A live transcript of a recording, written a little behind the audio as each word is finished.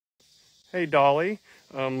Hey, Dolly.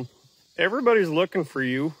 Everybody's looking for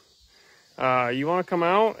you. You want to come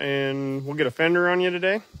out and we'll get a fender on you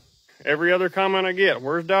today? Every other comment I get,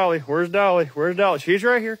 where's Dolly? Where's Dolly? Where's Dolly? She's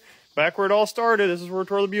right here. Back where it all started. This is where we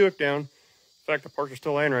tore the Buick down. In fact, the parts are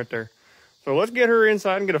still laying right there. So let's get her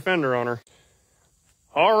inside and get a fender on her.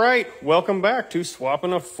 All right, welcome back to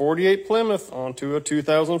swapping a 48 Plymouth onto a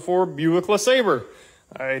 2004 Buick LeSabre.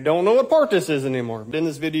 I don't know what part this is anymore. In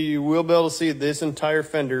this video, you will be able to see this entire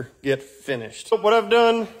fender get finished. So what I've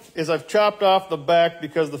done is I've chopped off the back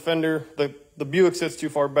because the fender, the Buick sits too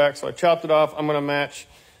far back. So I chopped it off. I'm gonna match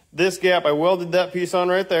this gap. I welded that piece on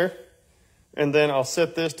right there. And then I'll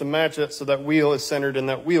set this to match it so that wheel is centered in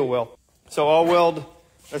that wheel well. So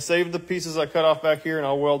I saved the pieces I cut off back here and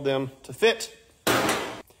I'll weld them to fit.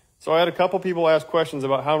 So I had a couple people ask questions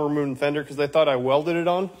about how I'm removing the fender because they thought I welded it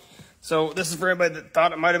on. So this is for everybody that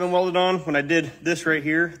thought it might have been welded on. When I did this right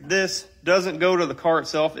here, this doesn't go to the car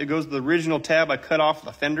itself. It goes to the original tab I cut off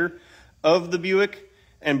the fender of the Buick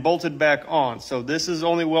and bolted back on. So this is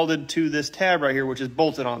only welded to this tab right here, which is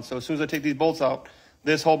bolted on. So as soon as I take these bolts out,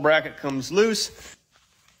 this whole bracket comes loose.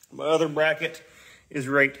 My other bracket is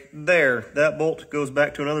right there. That bolt goes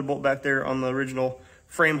back to another bolt back there on the original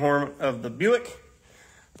frame horn of the Buick.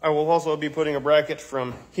 I will also be putting a bracket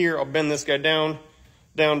from here. I'll bend this guy down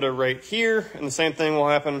to right here, and the same thing will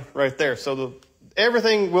happen right there. So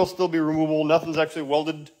everything will still be removable. Nothing's actually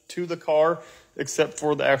welded to the car except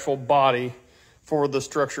for the actual body for the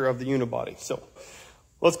structure of the unibody. So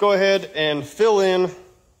let's go ahead and fill in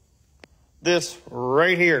this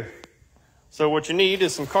right here. So what you need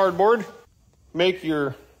is some cardboard. Make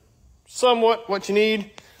your somewhat what you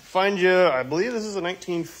need. Find you, I believe this is a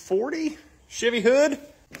 1940 Chevy hood.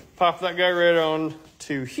 Pop that guy right on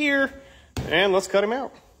to here. And let's cut him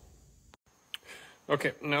out.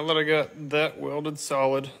 Okay, now that I got that welded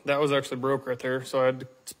solid, that was actually broke right there, so I had to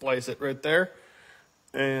splice it right there.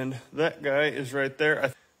 And that guy is right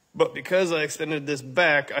there. But because I extended this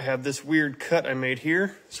back, I have this weird cut I made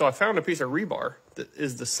here. So I found a piece of rebar that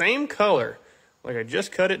is the same color, like I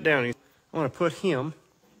just cut it down. I want to put him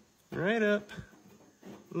right up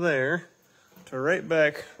there to right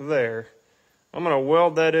back there. I'm going to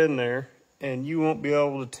weld that in there, and you won't be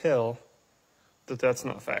able to tell that that's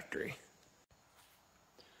not factory.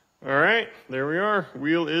 All right, there we are.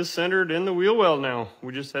 Wheel is centered in the wheel well now.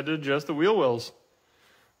 We just had to adjust the wheel wells.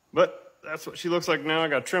 But that's what she looks like now. I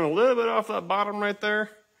got to trim a little bit off that bottom right there.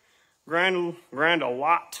 Grind a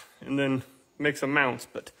lot, and then make some mounts.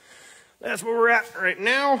 But that's where we're at right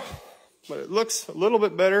now. But it looks a little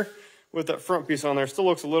bit better with that front piece on there. Still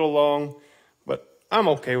looks a little long, but I'm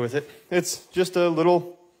okay with it. It's just a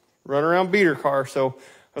little runaround beater car, so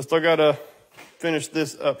I still got to finish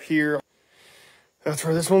this up here. That's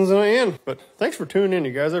where this one's gonna end. But thanks for tuning in,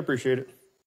 you guys. I appreciate it.